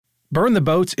Burn the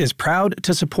Boats is proud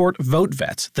to support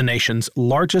VoteVets, the nation's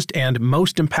largest and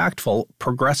most impactful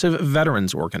progressive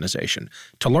veterans organization.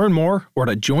 To learn more or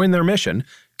to join their mission,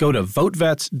 go to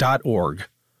votevets.org.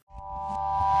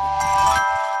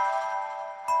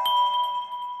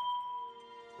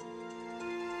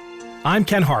 I'm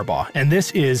Ken Harbaugh, and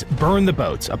this is Burn the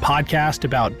Boats, a podcast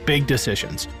about big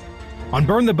decisions. On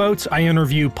Burn the Boats, I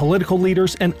interview political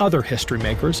leaders and other history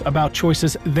makers about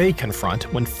choices they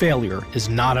confront when failure is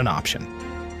not an option.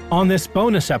 On this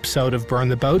bonus episode of Burn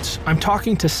the Boats, I'm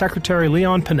talking to Secretary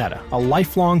Leon Panetta, a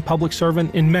lifelong public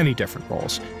servant in many different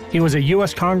roles. He was a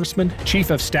U.S. Congressman, Chief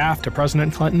of Staff to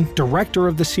President Clinton, Director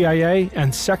of the CIA,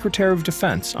 and Secretary of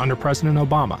Defense under President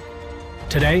Obama.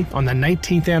 Today, on the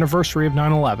 19th anniversary of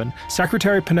 9/11,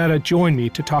 Secretary Panetta joined me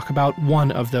to talk about one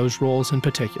of those roles in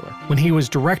particular. When he was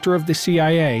director of the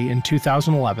CIA in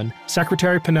 2011,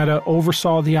 Secretary Panetta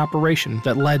oversaw the operation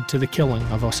that led to the killing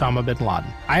of Osama bin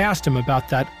Laden. I asked him about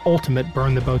that ultimate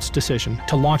burn the boats decision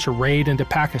to launch a raid into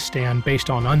Pakistan based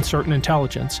on uncertain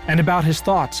intelligence, and about his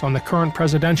thoughts on the current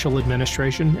presidential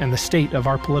administration and the state of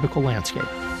our political landscape.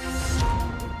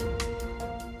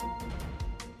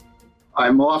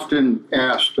 I'm often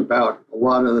asked about a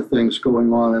lot of the things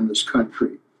going on in this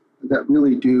country that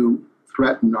really do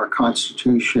threaten our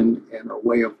Constitution and our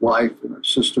way of life and our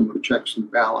system of checks and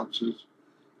balances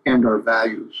and our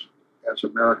values as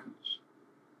Americans.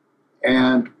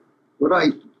 And what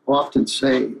I often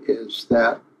say is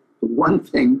that the one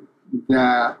thing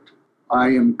that I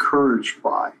am encouraged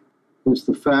by is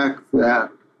the fact that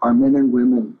our men and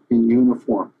women in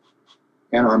uniform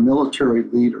and our military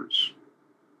leaders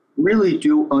really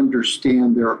do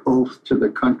understand their oath to the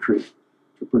country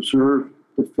to preserve,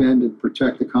 defend, and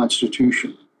protect the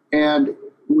Constitution. And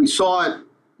we saw it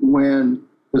when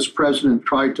this president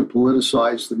tried to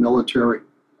politicize the military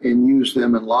and use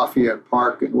them in Lafayette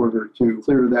Park in order to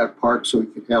clear that park so he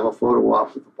could have a photo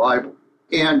op with the Bible.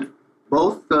 And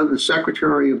both the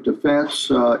Secretary of Defense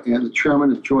and the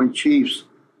Chairman of Joint Chiefs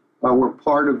were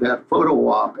part of that photo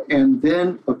op. And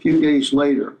then a few days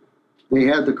later, they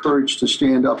had the courage to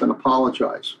stand up and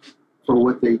apologize for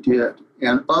what they did.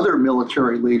 And other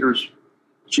military leaders,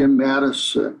 Jim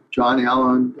Mattis, John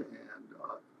Allen, and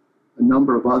a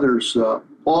number of others,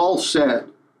 all said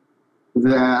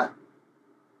that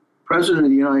the President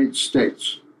of the United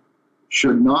States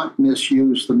should not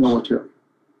misuse the military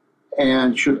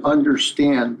and should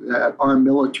understand that our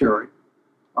military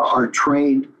are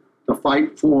trained to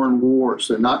fight foreign wars.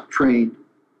 They're not trained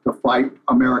to fight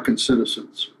American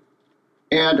citizens.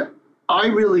 And I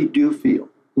really do feel,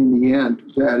 in the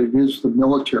end, that it is the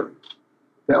military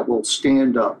that will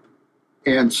stand up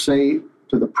and say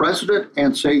to the president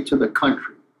and say to the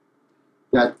country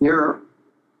that their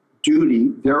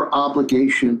duty, their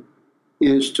obligation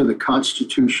is to the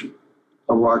Constitution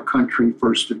of our country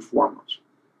first and foremost.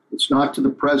 It's not to the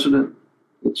president.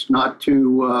 It's not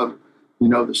to,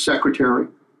 the secretary.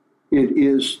 It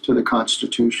is to the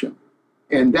Constitution.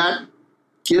 And that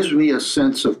gives me a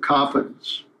sense of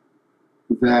confidence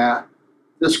that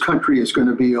this country is going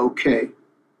to be okay,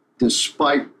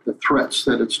 despite the threats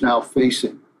that it's now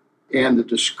facing and the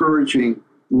discouraging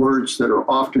words that are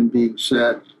often being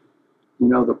said.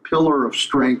 The pillar of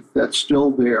strength that's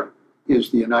still there is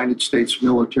the United States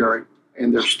military,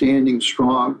 and they're standing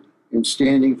strong and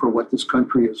standing for what this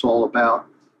country is all about,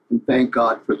 and thank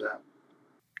God for that.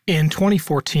 In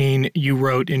 2014, you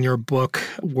wrote in your book,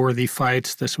 Worthy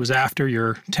Fights, this was after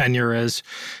your tenure as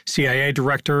CIA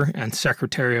Director and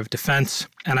Secretary of Defense,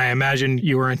 and I imagine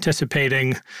you were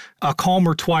anticipating a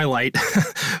calmer twilight,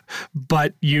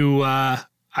 but you, I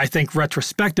think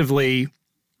retrospectively,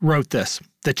 wrote this: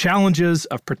 "The challenges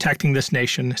of protecting this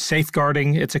nation,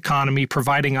 safeguarding its economy,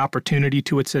 providing opportunity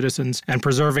to its citizens, and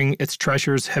preserving its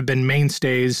treasures have been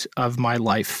mainstays of my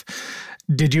life."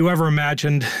 Did you ever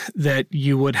imagine that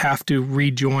you would have to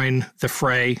rejoin the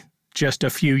fray just a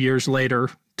few years later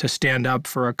to stand up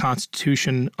for a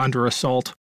Constitution under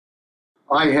assault?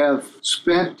 I have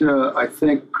spent, I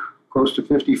think, close to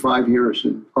 55 years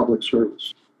in public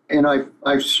service. And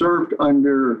I've served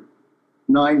under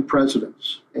 9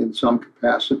 presidents in some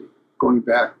capacity, going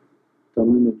back to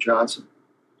Lyndon Johnson.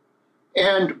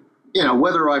 And,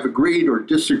 whether I've agreed or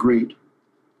disagreed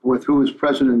with who is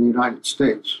president of the United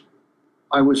States,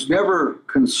 I was never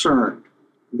concerned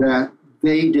that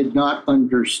they did not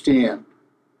understand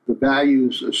the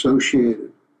values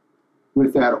associated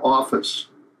with that office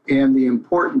and the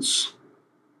importance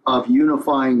of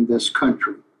unifying this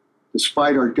country,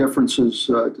 despite our differences,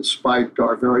 despite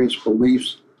our various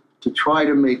beliefs, to try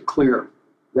to make clear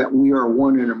that we are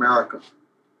one in America.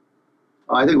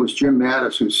 I think it was Jim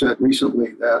Mattis who said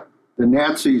recently that the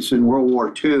Nazis in World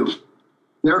War II,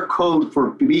 their code for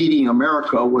beating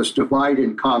America was divide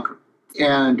and conquer.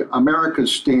 And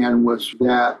America's stand was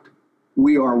that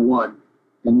we are one,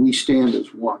 and we stand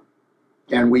as one,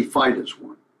 and we fight as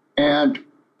one. And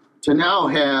to now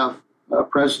have a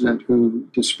president who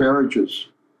disparages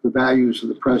the values of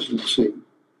the presidency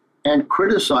and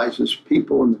criticizes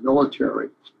people in the military,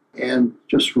 and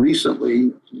just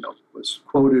recently, was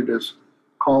quoted as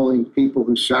calling people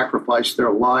who sacrifice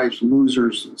their lives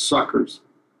losers and suckers,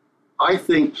 I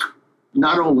think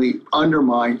not only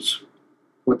undermines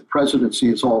what the presidency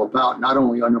is all about, not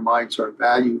only undermines our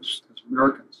values as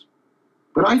Americans,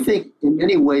 but I think in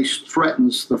many ways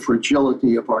threatens the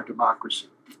fragility of our democracy.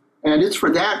 And it's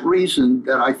for that reason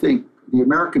that I think the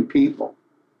American people,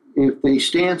 if they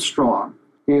stand strong,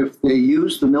 if they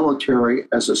use the military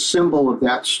as a symbol of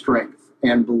that strength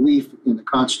and belief in the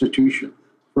Constitution,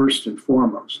 first and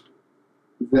foremost,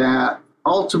 that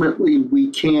ultimately we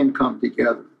can come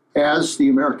together as the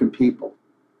American people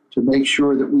to make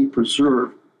sure that we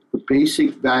preserve the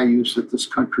basic values that this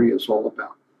country is all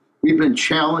about. We've been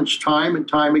challenged time and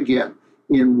time again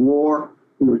in war.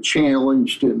 We were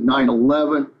challenged in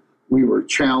 9/11. We were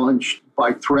challenged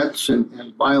by threats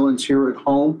and violence here at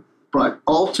home. But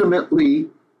ultimately,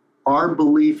 our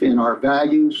belief in our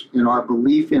values and our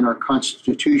belief in our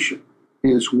Constitution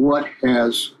is what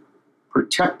has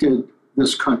protected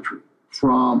this country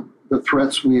from the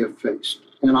threats we have faced.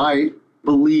 And I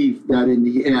believe that in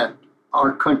the end,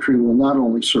 our country will not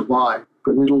only survive,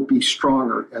 but it'll be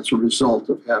stronger as a result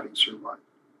of having survived.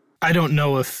 I don't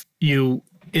know if you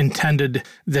intended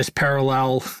this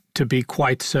parallel to be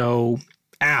quite so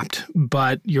apt,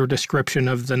 but your description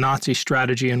of the Nazi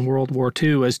strategy in World War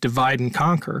II as divide and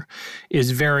conquer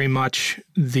is very much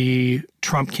the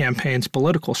Trump campaign's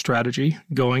political strategy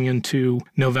going into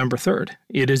November 3rd.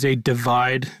 It is a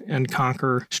divide and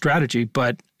conquer strategy,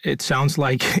 but it sounds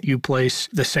like you place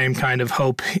the same kind of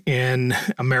hope in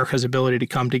America's ability to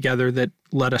come together that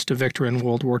led us to victory in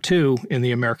World War II in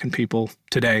the American people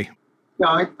today.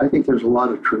 Yeah, I think there's a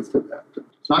lot of truth to that.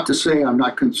 It's not to say I'm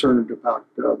not concerned about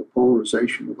the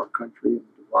polarization of our country and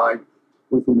the divide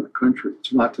within our country.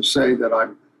 It's not to say that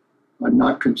I'm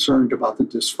not concerned about the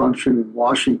dysfunction in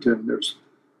Washington.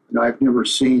 I've never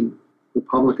seen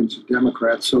Republicans and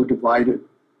Democrats so divided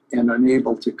and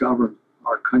unable to govern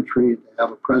our country, and to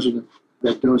have a president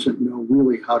that doesn't know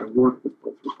really how to work with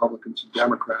both Republicans and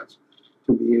Democrats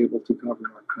to be able to govern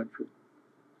our country.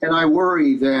 And I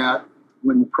worry that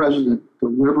when the president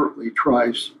deliberately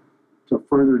tries to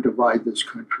further divide this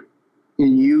country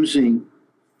in using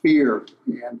fear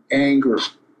and anger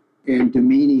and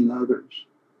demeaning others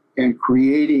and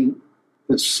creating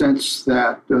the sense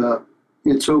that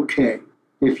it's okay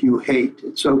if you hate,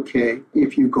 it's okay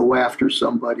if you go after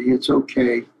somebody, it's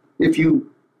okay if you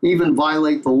even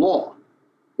violate the law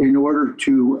in order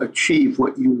to achieve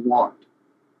what you want.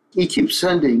 He keeps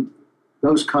sending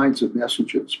those kinds of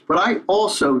messages. But I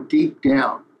also, deep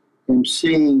down, am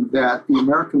seeing that the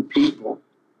American people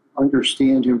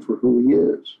understand him for who he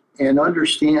is and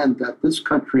understand that this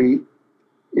country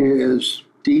is,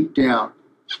 deep down,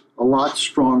 a lot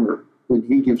stronger than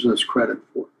he gives us credit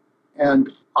for.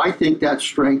 And I think that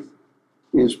strength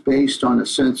is based on a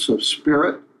sense of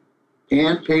spirit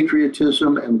and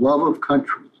patriotism and love of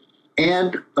country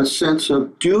and a sense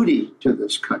of duty to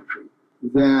this country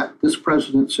that this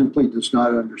president simply does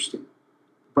not understand.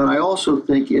 But I also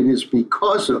think it is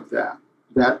because of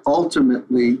that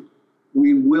ultimately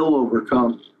we will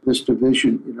overcome this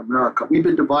division in America. We've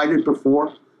been divided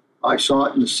before. I saw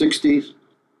it in the 60s,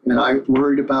 and I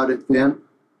worried about it then.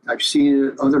 I've seen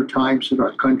it at other times in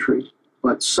our country.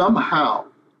 But somehow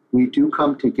we do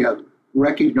come together,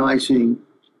 recognizing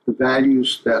the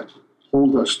values that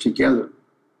hold us together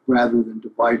rather than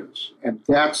divide us. And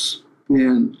that's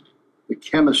been the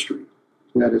chemistry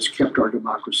that has kept our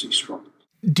democracy strong.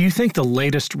 Do you think the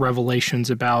latest revelations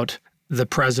about the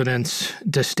president's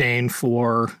disdain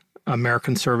for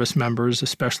American service members,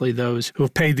 especially those who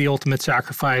have paid the ultimate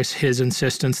sacrifice, his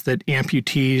insistence that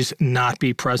amputees not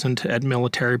be present at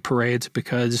military parades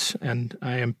because, and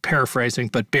I am paraphrasing,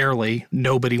 but barely,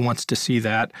 nobody wants to see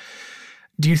that.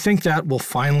 Do you think that will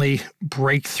finally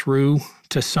break through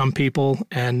to some people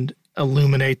and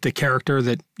illuminate the character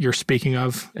that you're speaking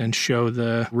of and show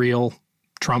the real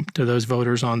Trump to those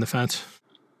voters on the fence?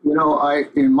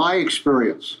 In my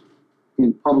experience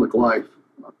in public life,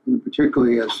 and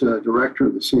particularly as director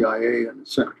of the CIA and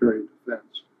Secretary of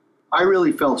Defense, I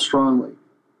really felt strongly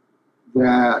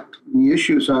that the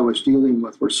issues I was dealing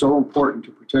with were so important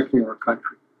to protecting our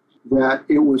country that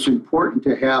it was important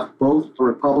to have both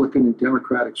Republican and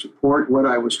Democratic support, what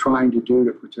I was trying to do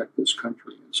to protect this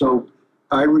country. So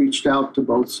I reached out to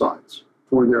both sides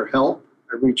for their help.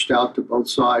 I reached out to both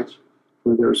sides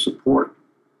for their support.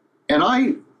 And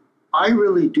I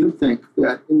really do think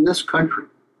that in this country,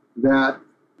 that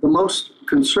the most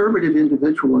conservative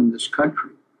individual in this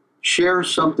country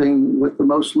shares something with the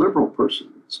most liberal person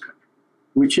in this country,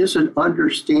 which is an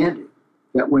understanding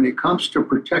that when it comes to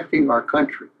protecting our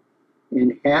country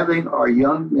and having our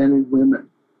young men and women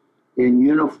in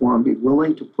uniform be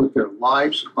willing to put their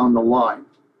lives on the line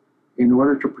in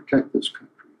order to protect this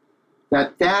country,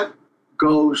 that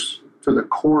goes to the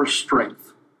core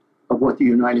strength of what the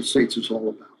United States is all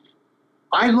about.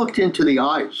 I looked into the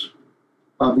eyes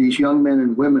of these young men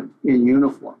and women in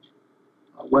uniform,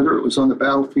 whether it was on the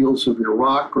battlefields of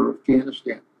Iraq or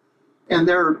Afghanistan, and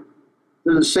they're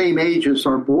the same age as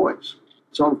our boys,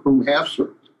 some of whom have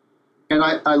served. And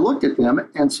I looked at them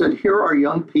and said, here are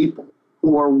young people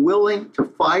who are willing to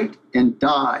fight and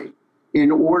die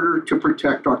in order to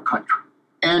protect our country.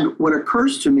 And what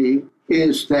occurs to me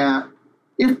is that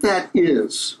if that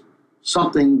is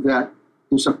something that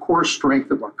is a core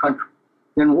strength of our country,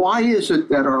 then why is it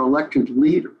that our elected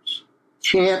leaders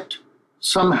can't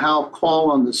somehow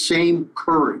call on the same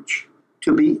courage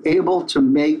to be able to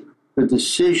make the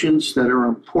decisions that are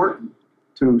important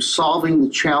to solving the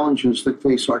challenges that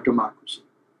face our democracy?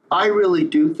 I really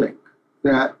do think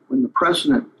that when the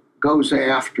president goes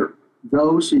after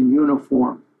those in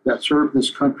uniform that served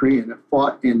this country and have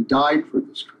fought and died for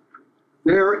this country,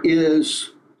 there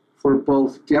is, for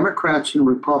both Democrats and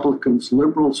Republicans,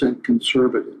 liberals and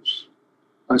conservatives,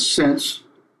 a sense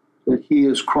that he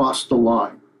has crossed the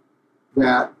line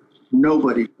that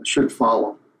nobody should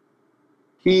follow.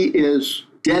 He is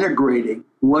denigrating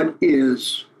what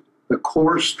is the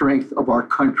core strength of our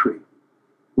country,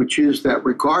 which is that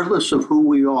regardless of who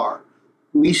we are,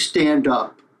 we stand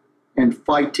up and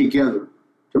fight together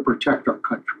to protect our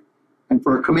country. And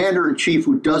for a commander-in-chief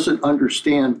who doesn't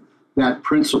understand that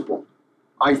principle,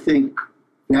 I think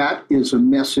that is a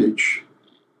message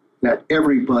that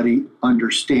everybody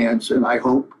understands and I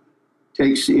hope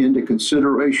takes into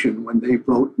consideration when they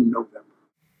vote in November.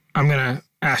 I'm going to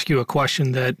ask you a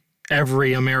question that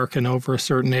every American over a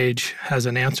certain age has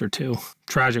an answer to,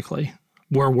 tragically.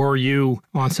 Where were you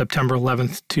on September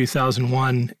 11th,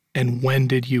 2001, and when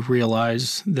did you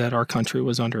realize that our country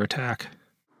was under attack?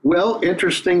 Well,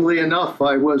 interestingly enough,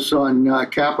 I was on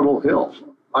Capitol Hill.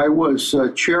 I was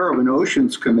chair of an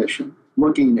oceans commission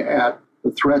looking at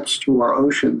the threats to our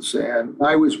oceans, and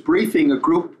I was briefing a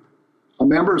group of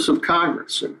members of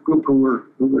Congress, a group who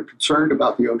were concerned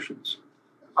about the oceans.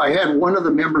 I had one of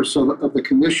the members of the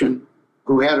commission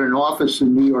who had an office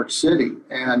in New York City,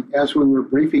 and as we were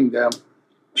briefing them,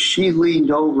 she leaned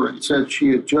over and said she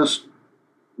had just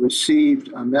received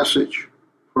a message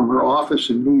from her office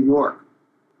in New York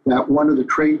that one of the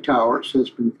trade towers has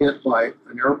been hit by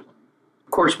an airplane.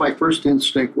 Of course, my first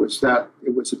instinct was that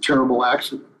it was a terrible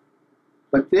accident.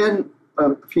 But then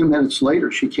a few minutes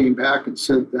later, she came back and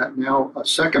said that now a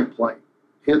second plane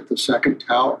hit the second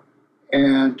tower.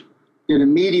 And it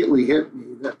immediately hit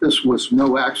me that this was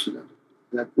no accident,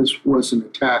 that this was an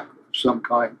attack of some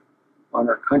kind on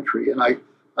our country. And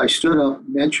I stood up,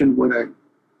 mentioned what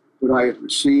I had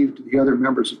received to the other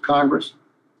members of Congress,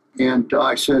 and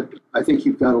I said, I think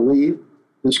you've got to leave.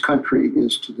 This country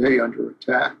is today under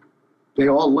attack. They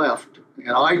all left,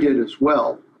 and I did as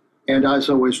well. And as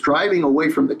I was driving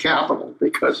away from the Capitol,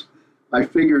 because I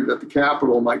figured that the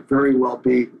Capitol might very well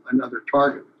be another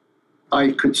target,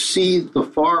 I could see the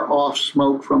far-off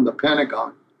smoke from the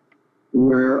Pentagon,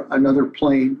 where another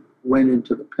plane went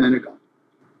into the Pentagon.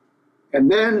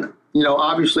 And then,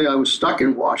 obviously I was stuck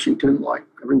in Washington like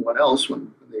everyone else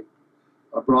when they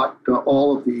brought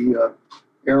all of the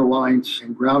airlines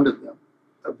and grounded them.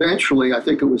 Eventually, I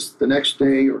think it was the next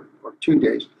day or 2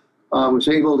 days, I was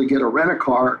able to get a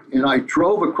rent-a-car, and I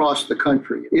drove across the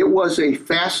country. It was a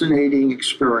fascinating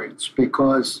experience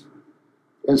because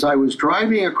as I was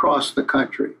driving across the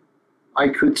country, I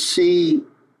could see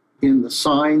in the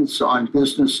signs on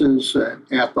businesses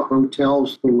and at the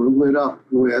hotels, they were lit up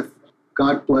with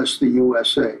God bless the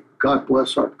USA, God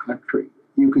bless our country.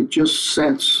 You could just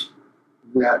sense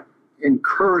that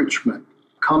encouragement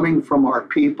coming from our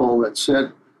people that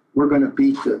said, we're going to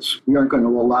beat this. We aren't going to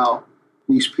allow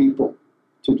these people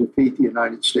to defeat the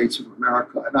United States of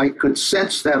America. And I could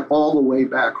sense that all the way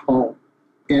back home.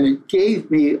 And it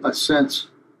gave me a sense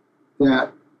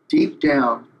that deep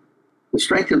down, the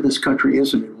strength of this country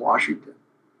isn't in Washington.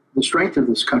 The strength of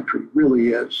this country really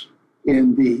is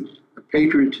in the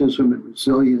patriotism and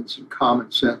resilience and common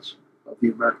sense of the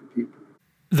American people.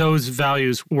 Those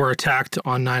values were attacked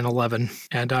on 9/11,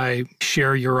 and I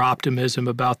share your optimism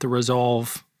about the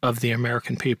resolve of the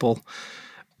American people.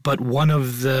 But one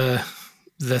of the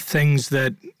things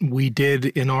that we did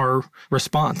in our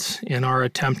response, in our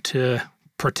attempt to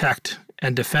protect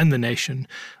and defend the nation,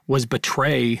 was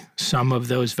betray some of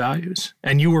those values.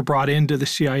 And you were brought into the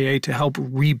CIA to help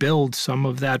rebuild some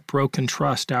of that broken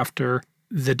trust after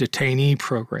the detainee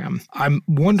program. I'm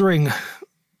wondering,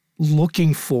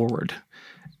 looking forward,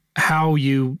 how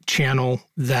you channel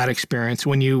that experience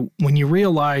when you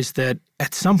realize that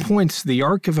at some points the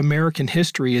arc of American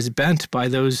history is bent by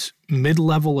those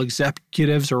mid-level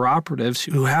executives or operatives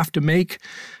who have to make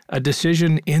a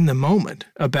decision in the moment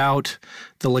about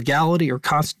the legality or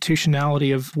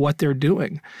constitutionality of what they're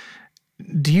doing.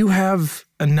 Do you have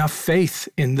enough faith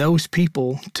in those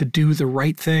people to do the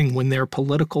right thing when their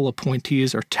political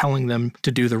appointees are telling them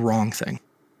to do the wrong thing?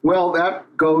 Well,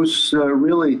 that goes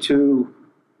really to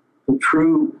the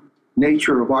true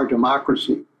nature of our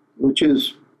democracy, which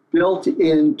is built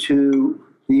into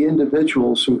the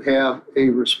individuals who have a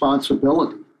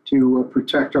responsibility to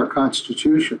protect our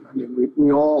Constitution. I mean,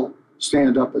 we all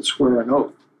stand up and swear an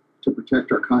oath to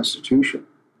protect our Constitution.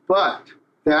 But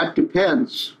that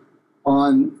depends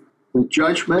on the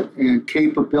judgment and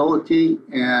capability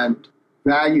and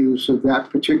values of that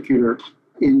particular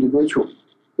individual.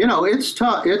 You know, it's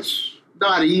tough. It's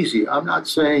not easy. I'm not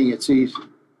saying it's easy.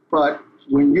 But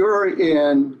when you're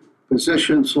in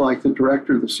positions like the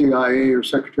director of the CIA or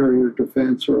Secretary of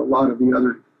Defense or a lot of the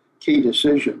other key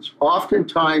decisions,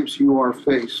 oftentimes you are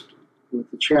faced with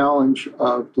the challenge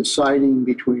of deciding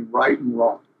between right and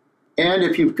wrong. And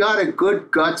if you've got a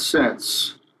good gut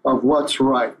sense of what's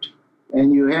right,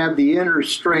 and you have the inner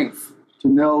strength to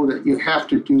know that you have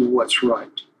to do what's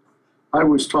right. I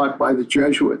was taught by the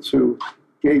Jesuits, who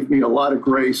gave me a lot of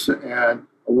grace and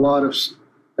a lot of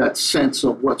that sense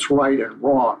of what's right and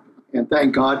wrong. And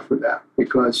thank God for that,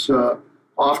 because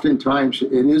oftentimes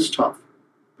it is tough,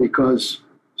 because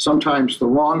sometimes the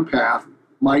wrong path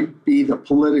might be the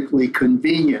politically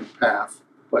convenient path.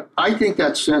 But I think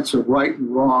that sense of right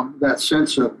and wrong, that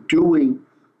sense of doing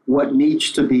what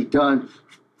needs to be done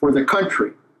for the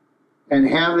country and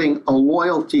having a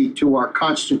loyalty to our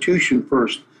Constitution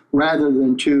first, rather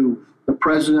than to the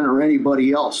president or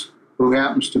anybody else who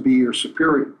happens to be your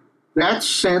superior. That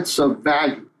sense of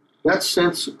value, that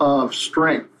sense of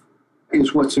strength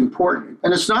is what's important.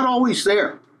 And it's not always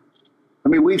there. I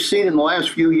mean, we've seen in the last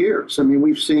few years,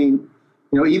 we've seen,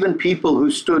 even people who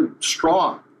stood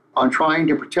strong on trying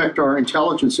to protect our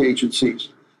intelligence agencies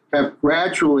have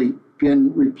gradually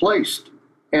been replaced.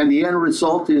 And the end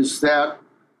result is that,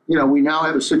 we now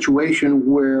have a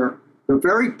situation where the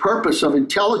very purpose of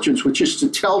intelligence, which is to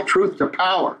tell truth to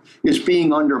power, is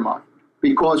being undermined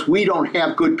because we don't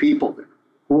have good people there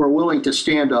who are willing to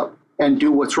stand up and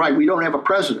do what's right. We don't have a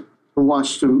president who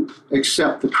wants to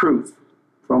accept the truth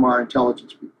from our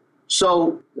intelligence people.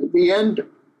 So the end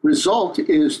result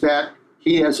is that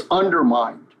he has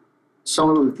undermined some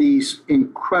of these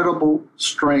incredible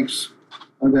strengths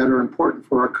that are important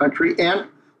for our country, and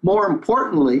more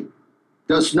importantly,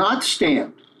 does not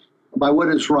stand by what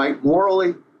is right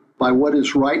morally, by what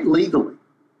is right legally,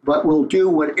 but will do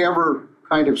whatever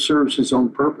kind of serves his own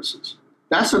purposes.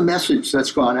 That's a message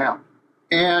that's gone out.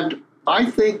 And I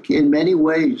think in many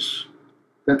ways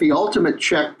that the ultimate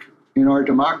check in our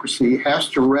democracy has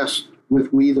to rest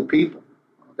with we the people.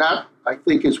 That, I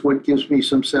think, is what gives me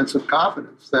some sense of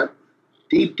confidence, that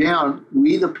deep down,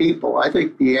 we the people, I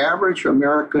think the average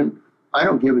American, I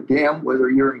don't give a damn whether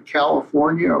you're in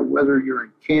California or whether you're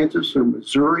in Kansas or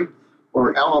Missouri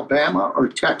or Alabama or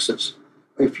Texas.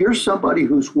 If you're somebody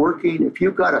who's working, if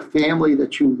you've got a family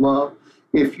that you love,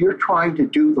 if you're trying to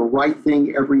do the right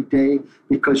thing every day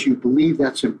because you believe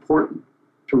that's important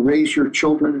to raise your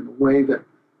children in a way that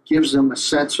gives them a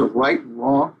sense of right and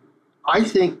wrong, I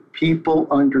think people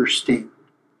understand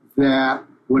that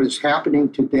what is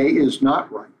happening today is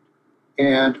not right.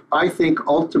 And I think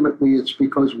ultimately it's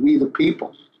because we the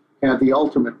people have the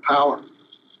ultimate power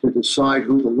to decide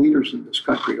who the leaders in this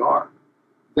country are.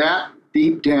 That,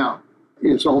 deep down,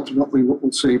 is ultimately what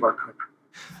will save our country.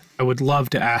 I would love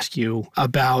to ask you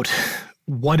about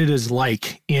what it is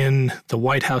like in the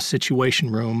White House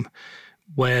Situation Room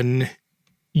when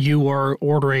you are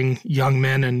ordering young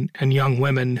men and young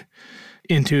women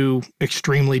into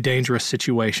extremely dangerous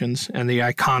situations. And the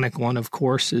iconic one, of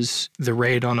course, is the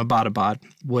raid on Abbottabad,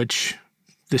 which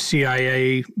the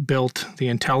CIA built the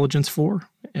intelligence for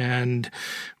and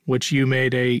which you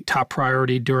made a top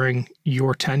priority during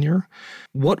your tenure.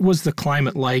 What was the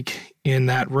climate like in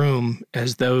that room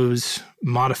as those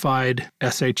modified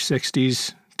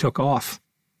SH-60s took off?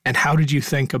 And how did you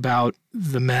think about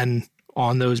the men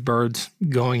on those birds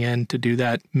going in to do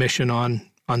that mission on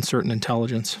uncertain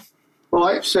intelligence? Well,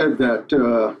 I've said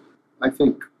that I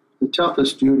think the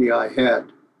toughest duty I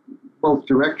had, both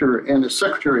director and as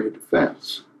Secretary of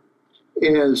Defense,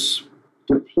 is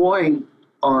deploying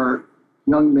our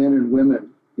young men and women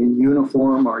in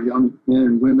uniform, our young men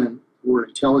and women who are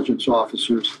intelligence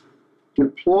officers,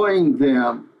 deploying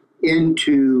them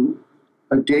into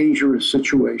a dangerous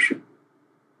situation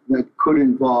that could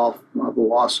involve the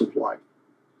loss of life.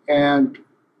 And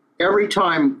every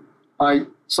time I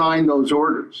signed those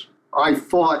orders, I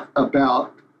thought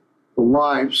about the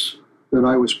lives that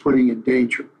I was putting in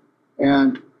danger.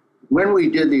 And when we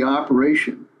did the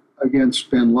operation against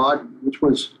bin Laden, which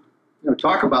was,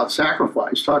 talk about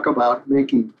sacrifice, talk about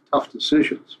making tough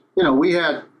decisions. We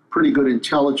had pretty good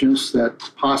intelligence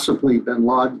that possibly bin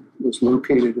Laden was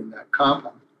located in that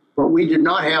compound, but we did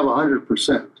not have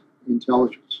 100%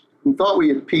 intelligence. We thought we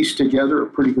had pieced together a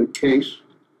pretty good case,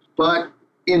 but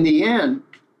in the end,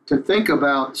 to think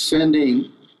about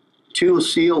sending 2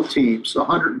 SEAL teams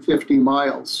 150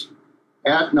 miles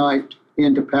at night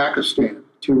into Pakistan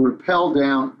to rappel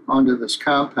down onto this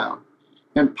compound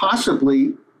and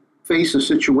possibly face a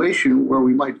situation where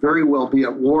we might very well be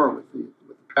at war with the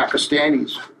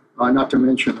Pakistanis, not to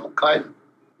mention Al-Qaeda.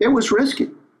 It was risky.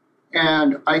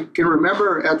 And I can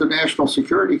remember at the National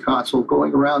Security Council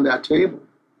going around that table,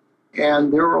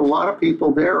 and there were a lot of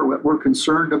people there that were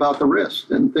concerned about the risk,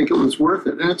 didn't think it was worth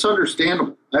it. And it's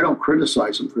understandable. I don't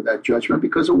criticize them for that judgment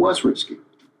because it was risky.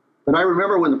 But I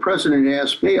remember when the president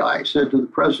asked me, I said to the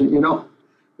president,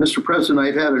 Mr. President,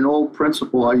 I've had an old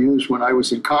principle I used when I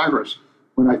was in Congress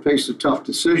when I faced a tough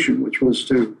decision, which was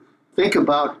to think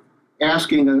about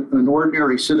asking an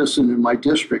ordinary citizen in my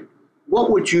district, what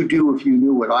would you do if you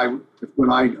knew what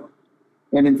I know?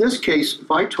 And in this case, if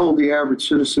I told the average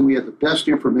citizen we had the best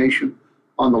information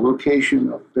on the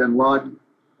location of bin Laden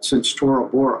since Tora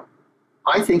Bora,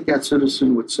 I think that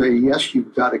citizen would say, yes,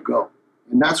 you've got to go.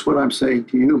 And that's what I'm saying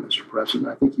to you, Mr. President.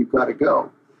 I think you've got to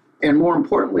go. And more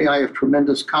importantly, I have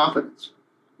tremendous confidence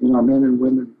in our men and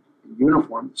women in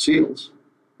uniform, SEALs,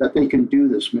 that they can do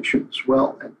this mission as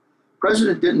well. And the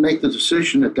President didn't make the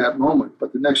decision at that moment,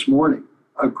 but the next morning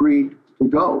agreed to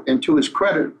go. And to his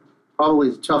credit,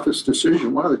 probably the toughest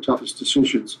decision, one of the toughest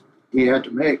decisions he had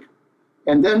to make.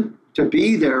 And then to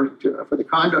be there for the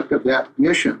conduct of that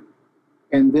mission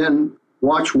and then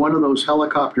watch one of those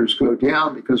helicopters go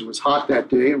down because it was hot that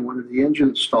day and one of the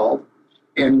engines stalled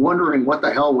and wondering what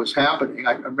the hell was happening.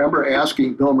 I remember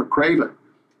asking Bill McRaven,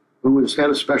 who was head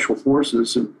of Special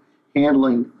Forces and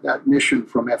handling that mission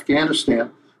from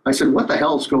Afghanistan, I said, what the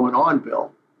hell's going on,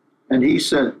 Bill? And he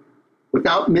said,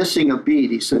 without missing a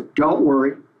beat, he said, don't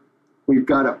worry. We've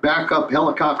got a backup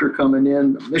helicopter coming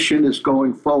in. The mission is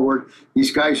going forward.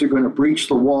 These guys are going to breach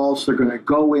the walls. They're going to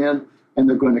go in and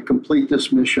they're going to complete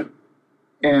this mission.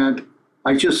 And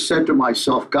I just said to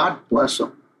myself, God bless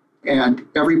them. And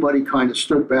everybody kind of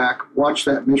stood back, watched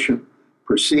that mission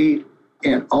proceed.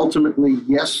 And ultimately,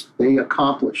 yes, they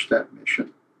accomplished that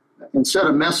mission and sent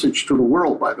a message to the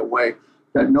world, by the way,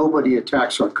 that nobody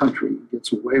attacks our country and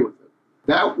gets away with it.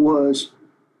 That was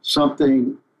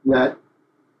something that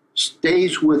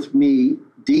stays with me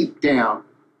deep down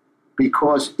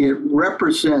because it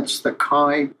represents the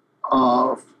kind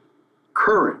of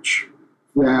courage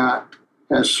that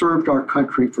has served our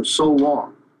country for so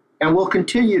long and will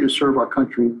continue to serve our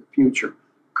country in the future.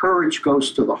 Courage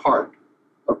goes to the heart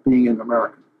of being an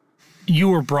American. You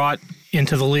were brought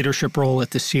into the leadership role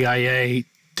at the CIA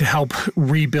to help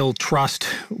rebuild trust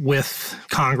with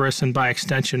Congress and by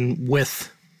extension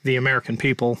with the American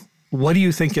people. What do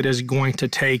you think it is going to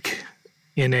take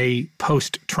in a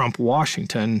post-Trump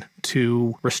Washington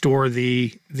to restore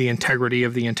the integrity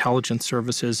of the intelligence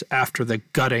services after the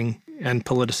gutting and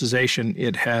politicization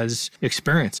it has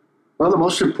experienced? Well, the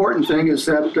most important thing is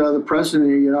that the President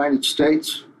of the United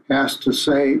States has to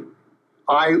say,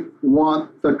 I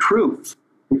want the truth,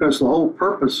 because the whole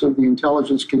purpose of the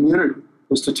intelligence community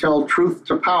is to tell truth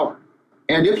to power.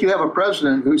 And if you have a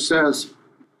president who says,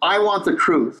 I want the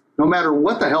truth, no matter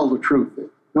what the hell the truth is,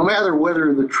 no matter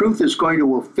whether the truth is going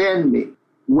to offend me,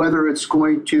 whether it's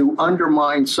going to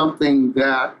undermine something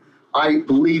that I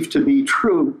believe to be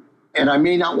true, and I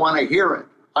may not want to hear it,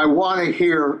 I want to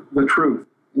hear the truth.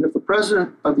 And if the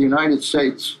President of the United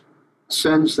States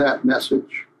sends that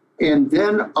message and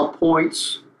then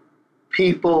appoints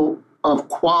people of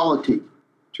quality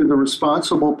to the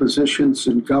responsible positions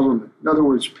in government, in other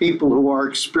words, people who are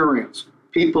experienced,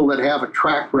 people that have a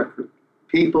track record,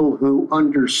 people who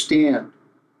understand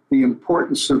the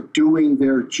importance of doing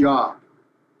their job,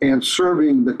 and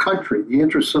serving the country, the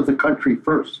interests of the country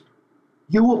first.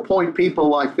 You appoint people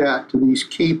like that to these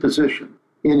key positions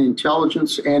in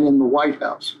intelligence and in the White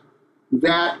House.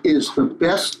 That is the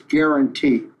best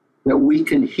guarantee that we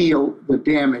can heal the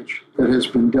damage that has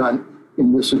been done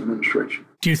in this administration.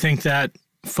 Do you think that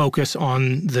focus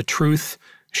on the truth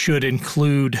should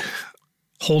include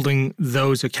holding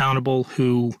those accountable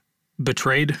who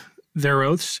betrayed their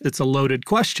oaths? It's a loaded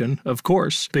question, of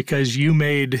course, because you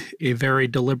made a very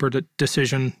deliberate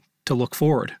decision to look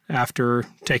forward after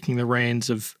taking the reins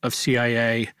of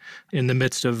CIA in the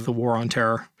midst of the war on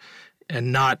terror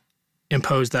and not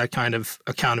impose that kind of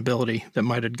accountability that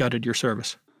might have gutted your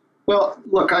service. Well,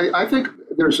 look, I think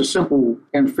there's a simple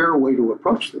and fair way to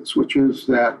approach this, which is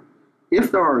that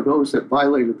if there are those that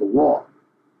violated the law,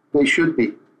 they should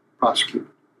be prosecuted.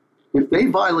 If they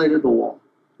violated the law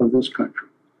of this country,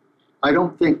 I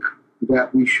don't think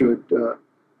that we should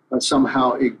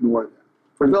somehow ignore that.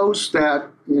 For those that,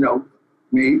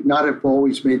 may not have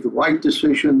always made the right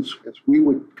decisions, as we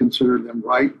would consider them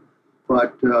right,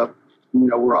 but,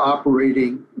 we're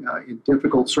operating in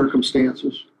difficult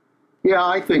circumstances. Yeah,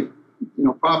 I think,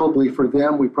 probably for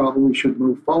them, we probably should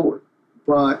move forward.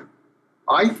 But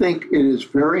I think it is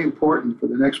very important for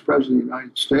the next president of the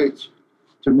United States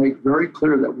to make very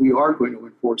clear that we are going to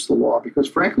enforce the law. Because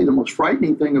frankly, the most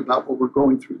frightening thing about what we're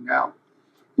going through now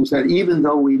is that even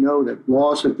though we know that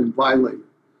laws have been violated,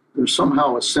 there's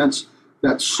somehow a sense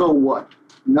that so what?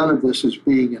 None of this is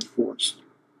being enforced.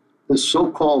 This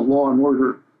so-called law and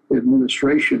order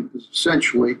administration is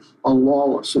essentially a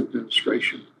lawless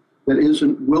administration that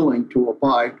isn't willing to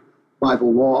abide by the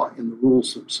law and the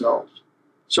rules themselves.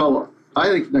 So I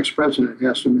think the next president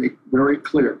has to make very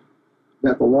clear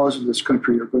that the laws of this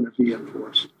country are going to be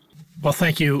enforced. Well,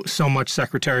 thank you so much,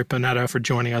 Secretary Panetta, for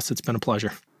joining us. It's been a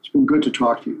pleasure. It's been good to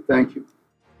talk to you. Thank you.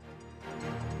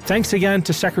 Thanks again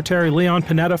to Secretary Leon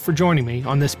Panetta for joining me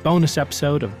on this bonus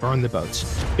episode of Burn the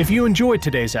Boats. If you enjoyed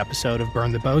today's episode of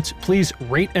Burn the Boats, please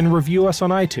rate and review us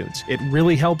on iTunes. It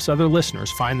really helps other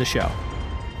listeners find the show.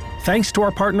 Thanks to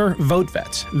our partner,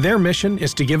 VoteVets. Their mission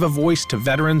is to give a voice to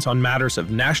veterans on matters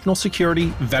of national security,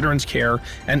 veterans care,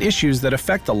 and issues that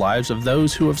affect the lives of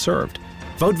those who have served.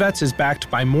 VoteVets is backed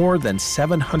by more than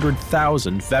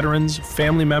 700,000 veterans,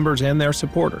 family members, and their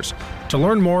supporters. To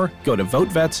learn more, go to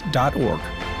votevets.org.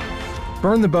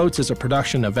 Burn the Boats is a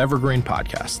production of Evergreen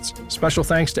Podcasts. Special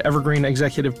thanks to Evergreen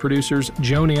executive producers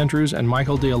Joan Andrews and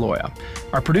Michael D'Aloia.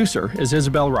 Our producer is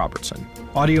Isabel Robertson.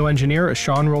 Audio engineer is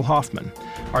Sean Rule Hoffman.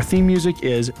 Our theme music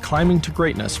is Climbing to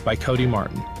Greatness by Cody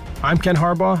Martin. I'm Ken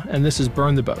Harbaugh, and this is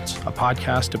Burn the Boats, a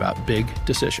podcast about big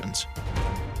decisions.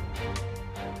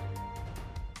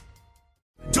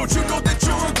 Don't you know that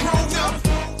you're a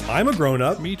grown-up? I'm a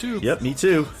grown-up. Me too. Yep, me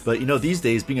too. But these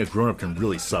days, being a grown-up can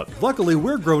really suck. Luckily,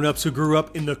 we're grown-ups who grew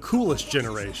up in the coolest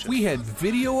generation. We had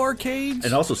video arcades.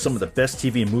 And also some of the best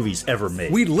TV and movies ever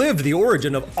made. We lived the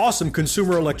origin of awesome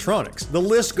consumer electronics. The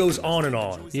list goes on and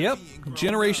on. Yep,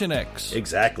 Generation X.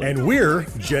 Exactly. And we're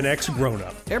Gen X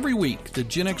grown-up. Every week, the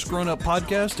Gen X Grown Up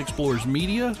podcast explores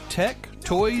media, tech,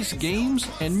 toys, games,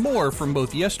 and more from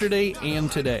both yesterday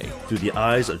and today. Through the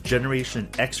eyes of Generation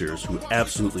Xers who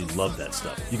absolutely love that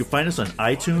stuff. You can find us on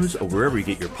iTunes or wherever you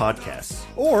get your podcasts.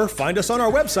 Or find us on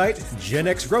our website,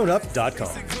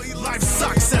 genxgrownup.com. Life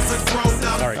sucks as a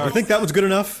grown-up. All right, you think that was good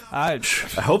enough? I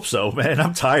hope so, man.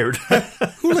 I'm tired.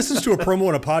 Who listens to a promo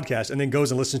on a podcast and then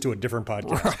goes and listens to a different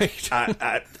podcast?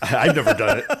 Right. I've never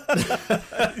done it.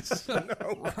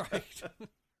 No. Right.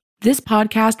 This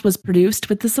podcast was produced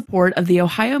with the support of the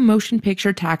Ohio Motion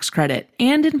Picture Tax Credit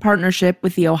and in partnership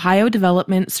with the Ohio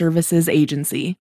Development Services Agency.